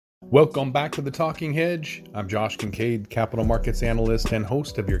Welcome back to the Talking Hedge. I'm Josh Kincaid, capital markets analyst and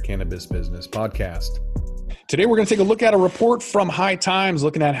host of your Cannabis Business Podcast. Today, we're going to take a look at a report from High Times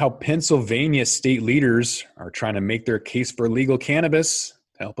looking at how Pennsylvania state leaders are trying to make their case for legal cannabis.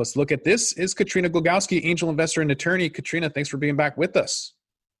 To help us look at this is Katrina Glogowski, angel investor and attorney. Katrina, thanks for being back with us.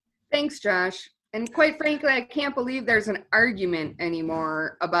 Thanks, Josh. And quite frankly, I can't believe there's an argument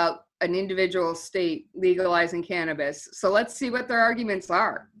anymore about an individual state legalizing cannabis. So let's see what their arguments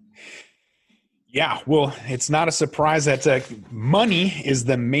are. Yeah, well, it's not a surprise that money is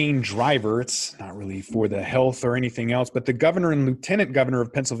the main driver. It's not really for the health or anything else, but the governor and lieutenant governor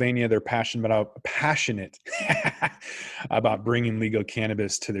of Pennsylvania, they're passionate about bringing legal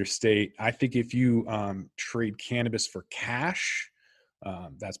cannabis to their state. I think if you trade cannabis for cash,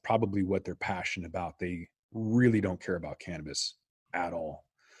 that's probably what they're passionate about. They really don't care about cannabis at all.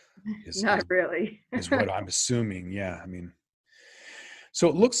 Not really. is what I'm assuming. Yeah, I mean. So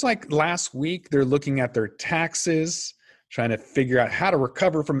it looks like last week they're looking at their taxes, trying to figure out how to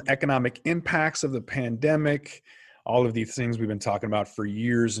recover from economic impacts of the pandemic, all of these things we've been talking about for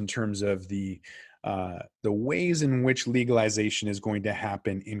years in terms of the ways in which legalization is going to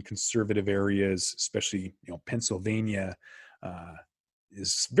happen in conservative areas, especially Pennsylvania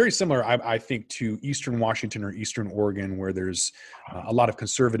is very similar, I think, to Eastern Washington or Eastern Oregon, where there's a lot of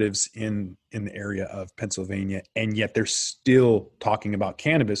conservatives in the area of Pennsylvania, and yet they're still talking about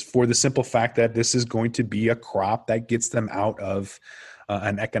cannabis for the simple fact that this is going to be a crop that gets them out of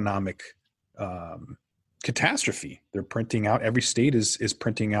an economic catastrophe. They're printing out, every state is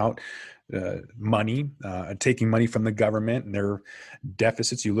printing out money, taking money from the government, and their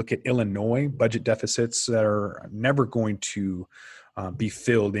deficits. You look at Illinois, budget deficits that are never going to be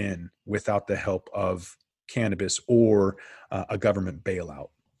filled in without the help of cannabis or a government bailout.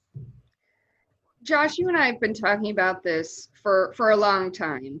 Josh, you and I have been talking about this for a long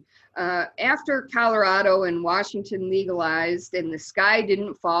time. After Colorado and Washington legalized and the sky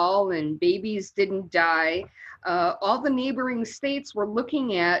didn't fall and babies didn't die, all the neighboring states were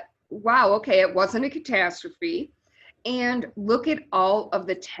looking at, wow, okay, it wasn't a catastrophe. And look at all of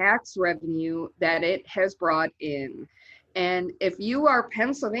the tax revenue that it has brought in. And if you are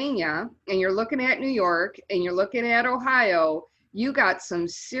Pennsylvania and you're looking at New York and you're looking at Ohio, you got some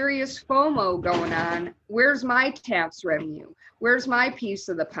serious FOMO going on. Where's my tax revenue? Where's my piece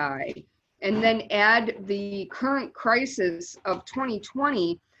of the pie? And then add the current crisis of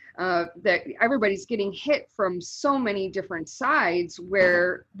 2020 that everybody's getting hit from so many different sides,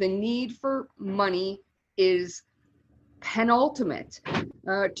 where the need for money is penultimate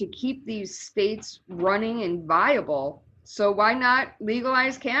to keep these states running and viable. So why not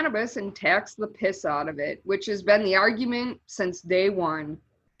legalize cannabis and tax the piss out of it, which has been the argument since day one.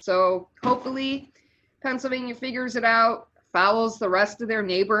 So hopefully Pennsylvania figures it out, follows the rest of their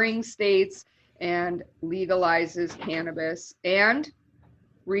neighboring states, and legalizes cannabis and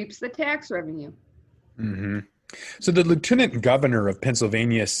reaps the tax revenue. Mm-hmm. So the lieutenant governor of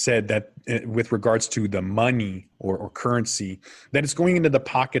Pennsylvania said that with regards to the money or currency, that it's going into the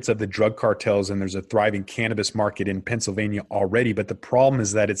pockets of the drug cartels, and there's a thriving cannabis market in Pennsylvania already. But the problem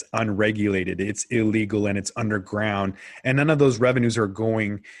is that it's unregulated, it's illegal, and it's underground, and none of those revenues are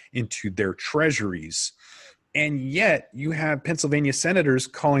going into their treasuries. And yet you have Pennsylvania senators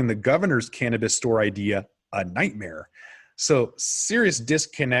calling the governor's cannabis store idea a nightmare. So serious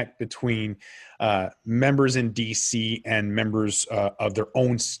disconnect between members in DC and members of their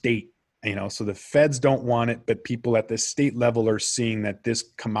own state. So the feds don't want it, but people at the state level are seeing that this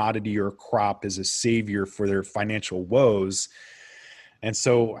commodity or crop is a savior for their financial woes. And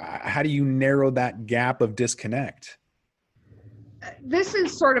so how do you narrow that gap of disconnect? This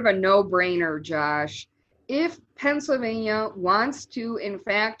is sort of a no-brainer, Josh. If Pennsylvania wants to, in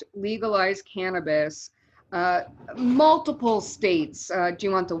fact, legalize cannabis, multiple states. Do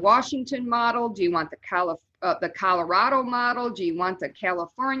you want the Washington model? Do you want the Colorado model? Do you want the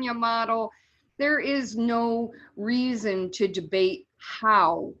California model? There is no reason to debate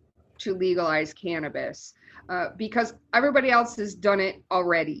how to legalize cannabis because everybody else has done it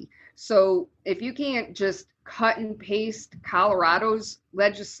already. So if you can't just cut and paste Colorado's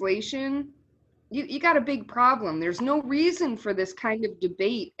legislation, you got a big problem. There's no reason for this kind of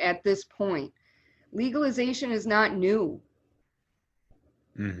debate at this point. Legalization is not new.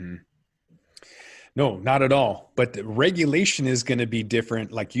 Mm-hmm. No, not at all. But the regulation is going to be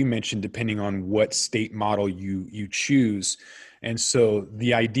different, like you mentioned, depending on what state model you choose. And so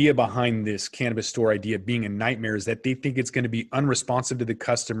the idea behind this cannabis store idea being a nightmare is that they think it's going to be unresponsive to the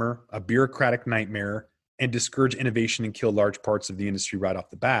customer, a bureaucratic nightmare, and discourage innovation and kill large parts of the industry right off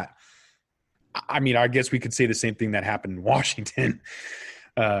the bat. I mean, I guess we could say the same thing that happened in Washington.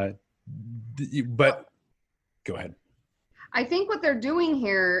 Uh, but go ahead. I think what they're doing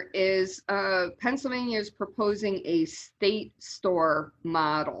here is Pennsylvania is proposing a state store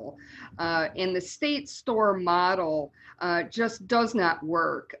model. And the state store model just does not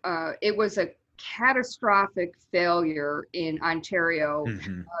work. It was a catastrophic failure in Ontario.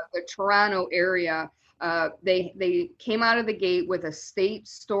 Mm-hmm. The Toronto area, they came out of the gate with a state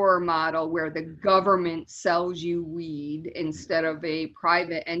store model where the government sells you weed instead of a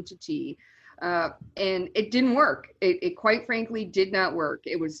private entity. And it didn't work. It quite frankly did not work.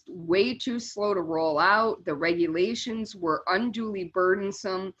 It was way too slow to roll out. The regulations were unduly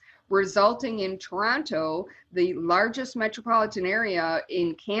burdensome, resulting in Toronto, the largest metropolitan area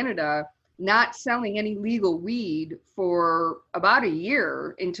in Canada, not selling any legal weed for about a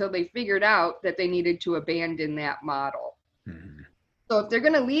year until they figured out that they needed to abandon that model. Mm-hmm. So if they're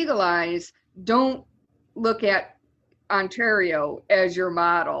going to legalize, don't look at Ontario as your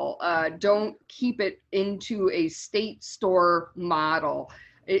model. Don't keep it into a state store model.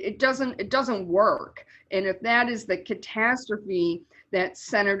 It doesn't work. And if that is the catastrophe that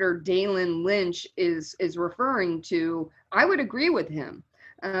Senator Dalen Lynch is referring to, I would agree with him.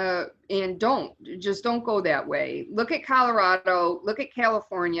 And don't go that way. Look at Colorado. Look at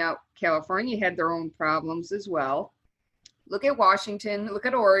California. California had their own problems as well. Look at Washington. Look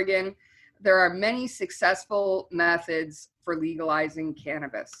at Oregon. There are many successful methods for legalizing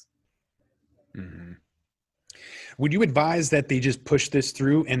cannabis. Mm-hmm. Would you advise that they just push this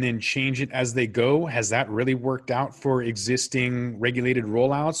through and then change it as they go? Has that really worked out for existing regulated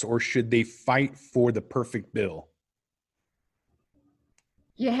rollouts, or should they fight for the perfect bill?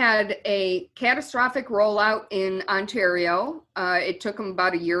 You had a catastrophic rollout in Ontario. It took them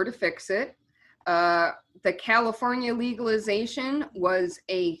about a year to fix it. The California legalization was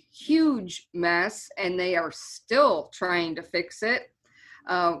a huge mess, and they are still trying to fix it.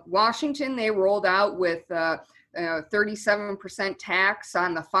 Washington, they rolled out with 37% tax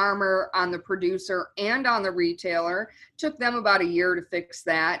on the farmer, on the producer, and on the retailer. Took them about a year to fix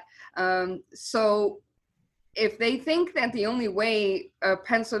that. So if they think that the only way a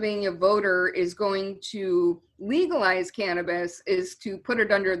Pennsylvania voter is going to legalize cannabis is to put it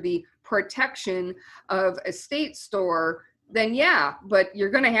under the protection of a state store, then yeah, but you're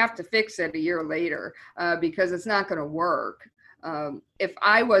going to have to fix it a year later because it's not going to work. If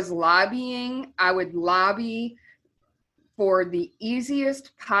I was lobbying, I would lobby for the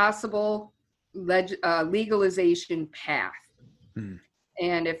easiest possible legalization path.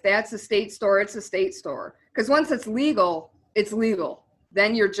 And if that's a state store, it's a state store. Because once it's legal, it's legal.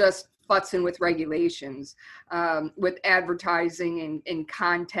 Then you're just futzing with regulations, with advertising and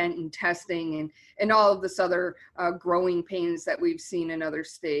content and testing and all of this other growing pains that we've seen in other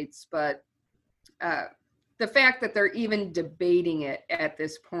states. But the fact that they're even debating it at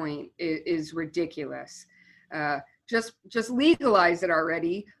this point is ridiculous. Just legalize it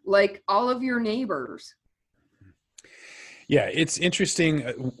already, like all of your neighbors. Yeah, it's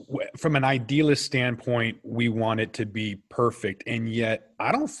interesting. From an idealist standpoint, we want it to be perfect. And yet,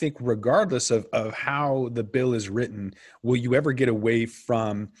 I don't think, regardless of how the bill is written, will you ever get away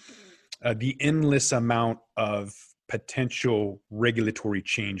from the endless amount of potential regulatory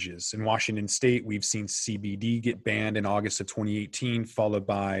changes. In Washington State, we've seen CBD get banned in August of 2018, followed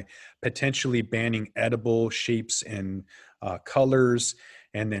by potentially banning edible shapes and colors.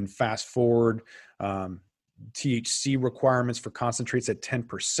 And then fast forward, THC requirements for concentrates at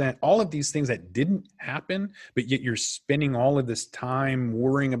 10%, all of these things that didn't happen, but yet you're spending all of this time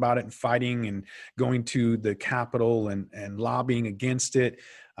worrying about it and fighting and going to the Capitol and lobbying against it.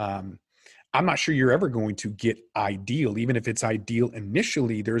 I'm not sure you're ever going to get ideal. Even if it's ideal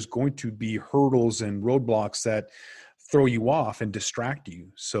initially, there's going to be hurdles and roadblocks that throw you off and distract you.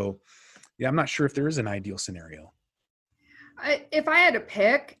 So yeah, I'm not sure if there is an ideal scenario. If I had to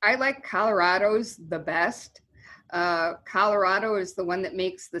pick, I like Colorado's the best. Colorado is the one that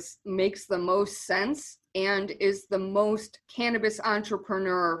makes the most sense and is the most cannabis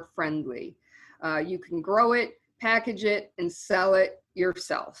entrepreneur friendly. You can grow it, package it, and sell it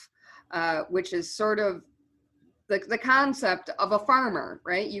yourself, which is sort of the concept of a farmer,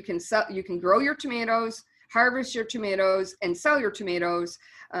 right? You can grow your tomatoes, harvest your tomatoes, and sell your tomatoes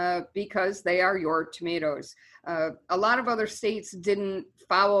because they are your tomatoes. A lot of other states didn't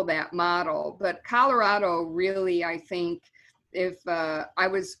follow that model, but Colorado really, I think, if I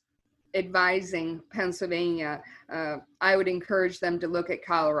was advising Pennsylvania, I would encourage them to look at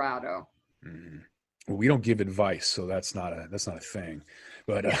Colorado. Well, we don't give advice, so that's not a thing.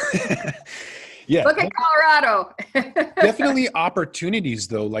 But Yeah. Look at Colorado. Definitely opportunities,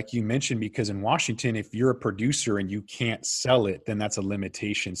 though, like you mentioned, because in Washington, if you're a producer and you can't sell it, then that's a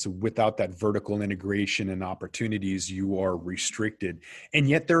limitation. So without that vertical integration and opportunities, you are restricted. And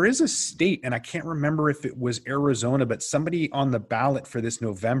yet there is a state, and I can't remember if it was Arizona, but somebody on the ballot for this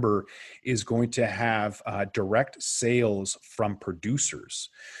November is going to have direct sales from producers.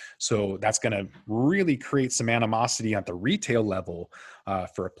 So that's going to really create some animosity at the retail level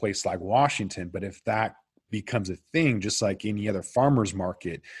for a place like Washington. But if that becomes a thing, just like any other farmers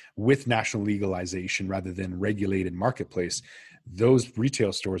market with national legalization rather than regulated marketplace, those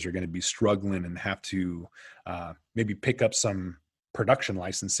retail stores are going to be struggling and have to maybe pick up some production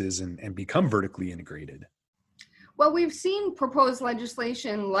licenses and become vertically integrated. Well, we've seen proposed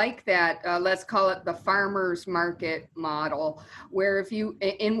legislation like that. Let's call it the farmers market model, where if you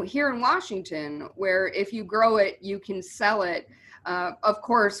here in Washington, where if you grow it, you can sell it. Of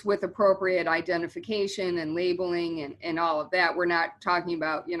course, with appropriate identification and labeling and all of that. We're not talking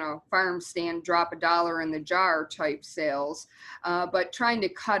about, farm stand, drop $1 in the jar type sales, but trying to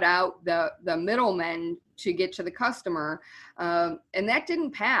cut out the middlemen to get to the customer. And that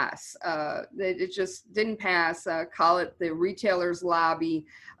didn't pass. It just didn't pass. Call it the retailer's lobby,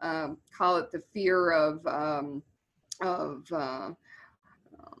 call it the fear of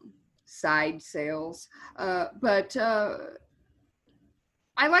side sales. But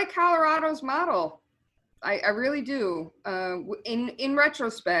I like Colorado's model. I really do. In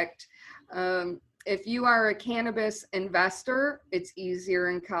retrospect, if you are a cannabis investor, it's easier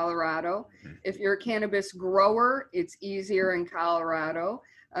in Colorado. If you're a cannabis grower, it's easier in Colorado.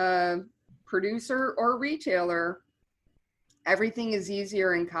 Producer or retailer, everything is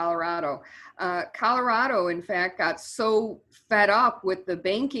easier in Colorado. Colorado, in fact, got so fed up with the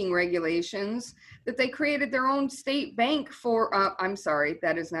banking regulations that they created their own state bank for, I'm sorry,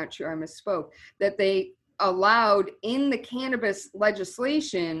 that is not true, I misspoke, that they allowed in the cannabis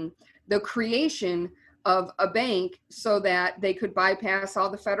legislation the creation of a bank so that they could bypass all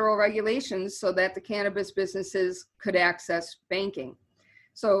the federal regulations so that the cannabis businesses could access banking.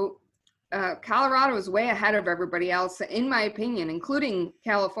 So Colorado is way ahead of everybody else, in my opinion, including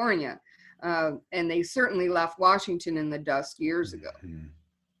California. And they certainly left Washington in the dust years ago.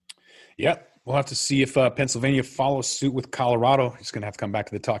 Yep. We'll have to see if Pennsylvania follows suit with Colorado. He's going to have to come back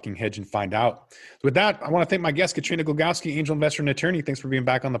to the Talking Hedge and find out. So with that, I want to thank my guest, Katrina Glogowski, angel investor and attorney. Thanks for being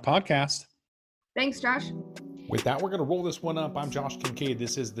back on the podcast. Thanks, Josh. With that, we're going to roll this one up. I'm Josh Kincaid.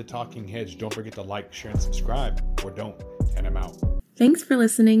 This is the Talking Hedge. Don't forget to like, share, and subscribe, or don't, and I'm out. Thanks for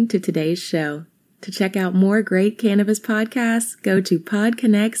listening to today's show. To check out more great cannabis podcasts, go to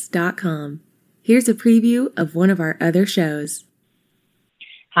podconnects.com. Here's a preview of one of our other shows.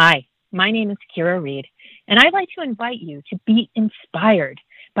 Hi, my name is Kira Reed, and I'd like to invite you to be inspired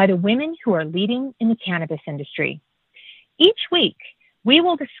by the women who are leading in the cannabis industry. Each week, we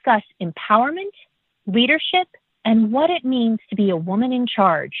will discuss empowerment, leadership, and what it means to be a woman in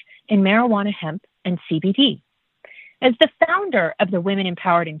charge in marijuana, hemp, and CBD. As the founder of the Women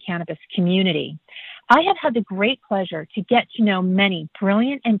Empowered in Cannabis community, I have had the great pleasure to get to know many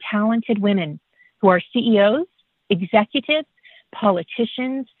brilliant and talented women who are CEOs, executives,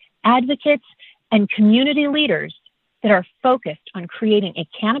 politicians, advocates, and community leaders that are focused on creating a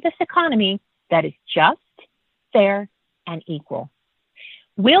cannabis economy that is just, fair, and equal.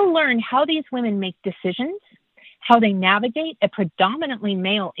 We'll learn how these women make decisions, how they navigate a predominantly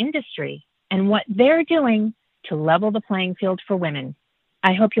male industry, and what they're doing to level the playing field for women.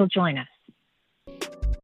 I hope you'll join us.